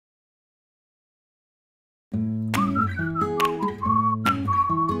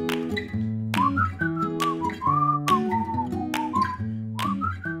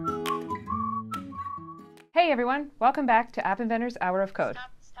Hey everyone, welcome back to App Inventor's Hour of Code.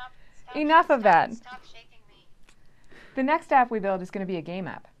 Stop, Enough of that. Stop shaking me. The next app we build is going to be a game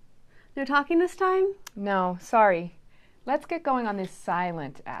app. No talking this time? No, sorry. Let's get going on this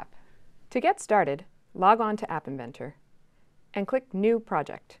silent app. To get started, log on to App Inventor and click New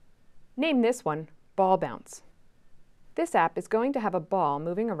Project. Name this one Ball Bounce. This app is going to have a ball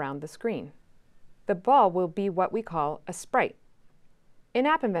moving around the screen. The ball will be what we call a sprite. In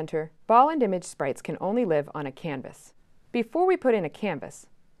App Inventor, ball and image sprites can only live on a canvas. Before we put in a canvas,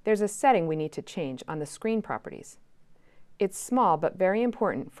 there's a setting we need to change on the screen properties. It's small but very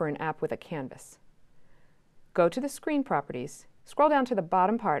important for an app with a canvas. Go to the screen properties, scroll down to the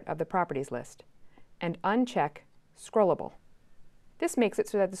bottom part of the properties list, and uncheck Scrollable. This makes it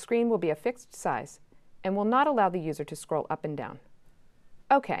so that the screen will be a fixed size and will not allow the user to scroll up and down.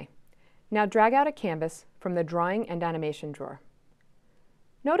 OK, now drag out a canvas from the Drawing and Animation drawer.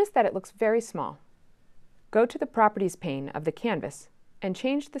 Notice that it looks very small. Go to the Properties pane of the canvas and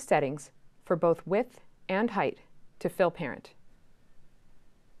change the settings for both width and height to Fill Parent.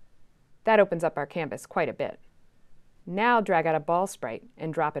 That opens up our canvas quite a bit. Now drag out a ball sprite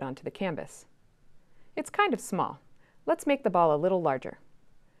and drop it onto the canvas. It's kind of small. Let's make the ball a little larger.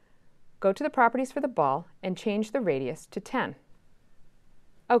 Go to the properties for the ball and change the radius to 10.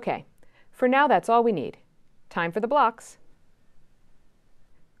 OK, for now that's all we need. Time for the blocks.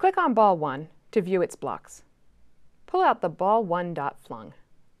 Click on Ball 1 to view its blocks. Pull out the ball1.flung.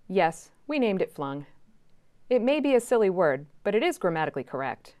 Yes, we named it flung. It may be a silly word, but it is grammatically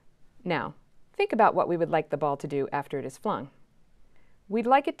correct. Now, think about what we would like the ball to do after it is flung. We'd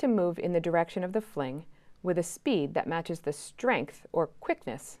like it to move in the direction of the fling with a speed that matches the strength or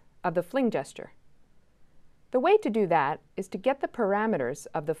quickness of the fling gesture. The way to do that is to get the parameters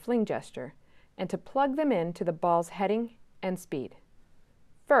of the fling gesture and to plug them into the ball's heading and speed.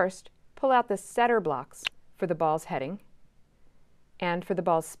 First, pull out the setter blocks for the ball's heading and for the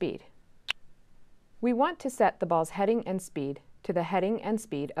ball's speed. We want to set the ball's heading and speed to the heading and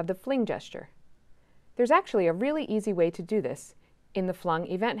speed of the fling gesture. There's actually a really easy way to do this in the flung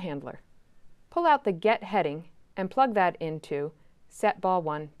event handler. Pull out the get heading and plug that into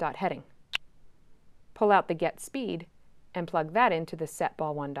setBall1.heading. Pull out the get speed and plug that into the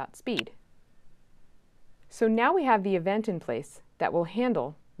setBall1.speed. So now we have the event in place that will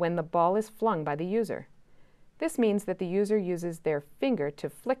handle when the ball is flung by the user. This means that the user uses their finger to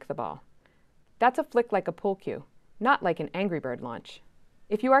flick the ball. That's a flick like a pull cue, not like an Angry Bird launch.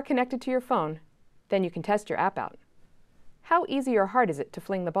 If you are connected to your phone, then you can test your app out. How easy or hard is it to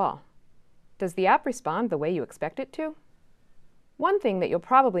fling the ball? Does the app respond the way you expect it to? One thing that you'll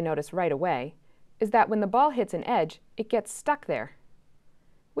probably notice right away is that when the ball hits an edge, it gets stuck there.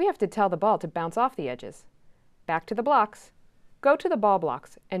 We have to tell the ball to bounce off the edges. Back to the blocks. Go to the ball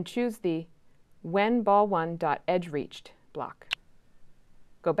blocks and choose the WhenBall1.EdgeReached block.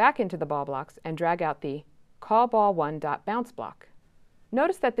 Go back into the ball blocks and drag out the CallBall1.Bounce block.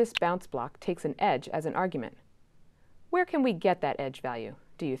 Notice that this bounce block takes an edge as an argument. Where can we get that edge value,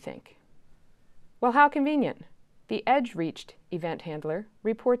 do you think? Well, how convenient. The EdgeReached event handler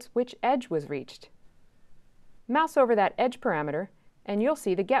reports which edge was reached. Mouse over that edge parameter and you'll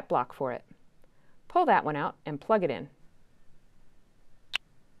see the get block for it. Pull that one out and plug it in.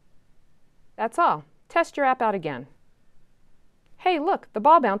 That's all. Test your app out again. Hey, look, the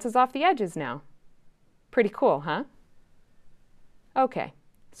ball bounces off the edges now. Pretty cool, huh? OK,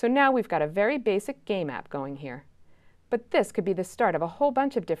 so now we've got a very basic game app going here. But this could be the start of a whole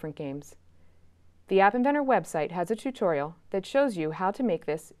bunch of different games. The App Inventor website has a tutorial that shows you how to make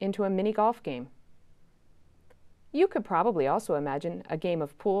this into a mini golf game. You could probably also imagine a game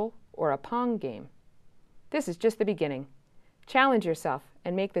of pool or a Pong game. This is just the beginning. Challenge yourself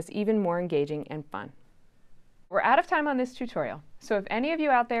and make this even more engaging and fun. We're out of time on this tutorial, so if any of you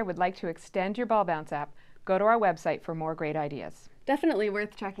out there would like to extend your Ball Bounce app, go to our website for more great ideas. Definitely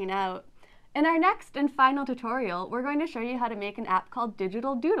worth checking out. In our next and final tutorial, we're going to show you how to make an app called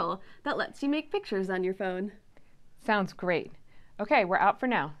Digital Doodle that lets you make pictures on your phone. Sounds great. OK, we're out for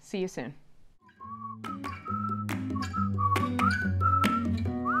now. See you soon.